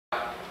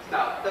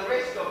the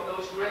rest of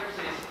those grips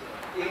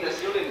is in the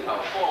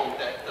cylindrical form,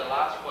 that the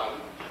last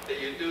one, that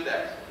you do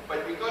that.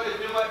 But you're going to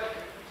do it,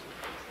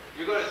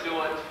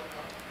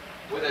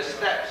 with a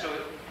step, so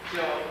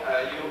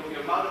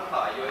you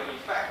multiply your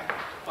effect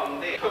from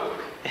there.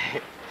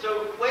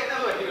 So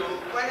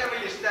whenever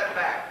you step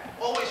back,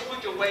 always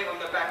put your weight on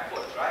the back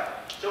foot, right?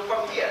 So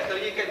from here, so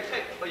you can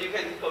take, or you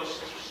can go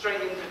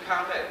straight into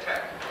counter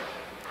attack.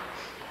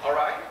 All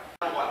right?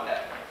 I don't want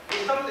that.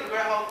 If something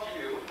grab hold to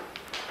you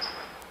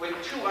with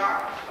 2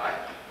 arms, right?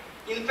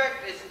 In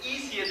fact, it's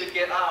easier to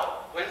get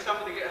out when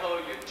somebody get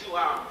hold of you 2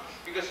 arms,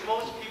 because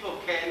most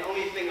people can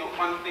only think of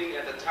one thing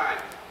at a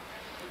time.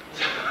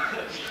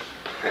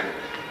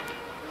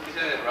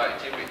 Isn't it right,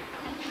 Jimmy?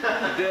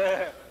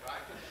 Yeah.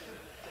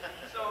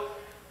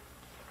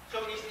 So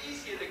it's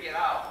easier to get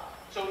out.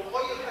 So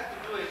all you have to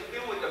do is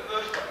deal with the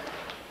first one,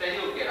 then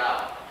you'll get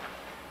out,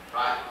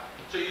 right?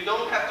 So you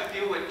don't have to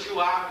deal with 2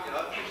 arms,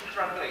 keep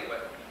struggling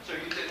with. So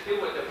you just deal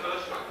with the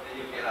first one,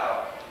 then you get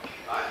out,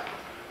 right?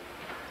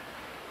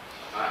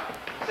 Right.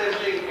 Same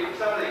thing with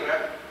somebody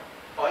grab,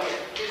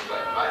 this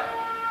way, right?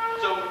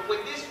 So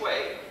with this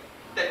way,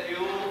 that you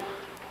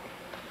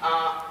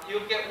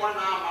get 1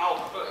 arm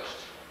out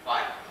first,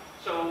 right?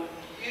 So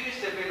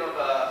use a bit of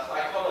a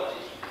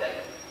psychology thing.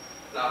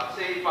 Now,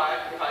 say if I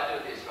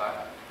do this,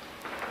 right?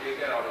 You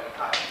get out of the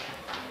time,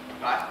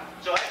 right?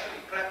 So I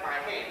actually clap my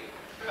hand,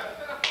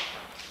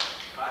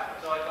 right?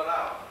 So I got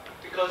out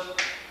because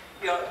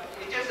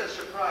it's just a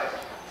surprise.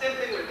 Same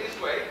thing with this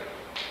way,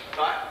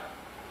 right?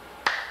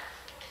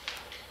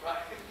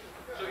 Right.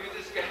 So you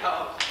just get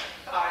out.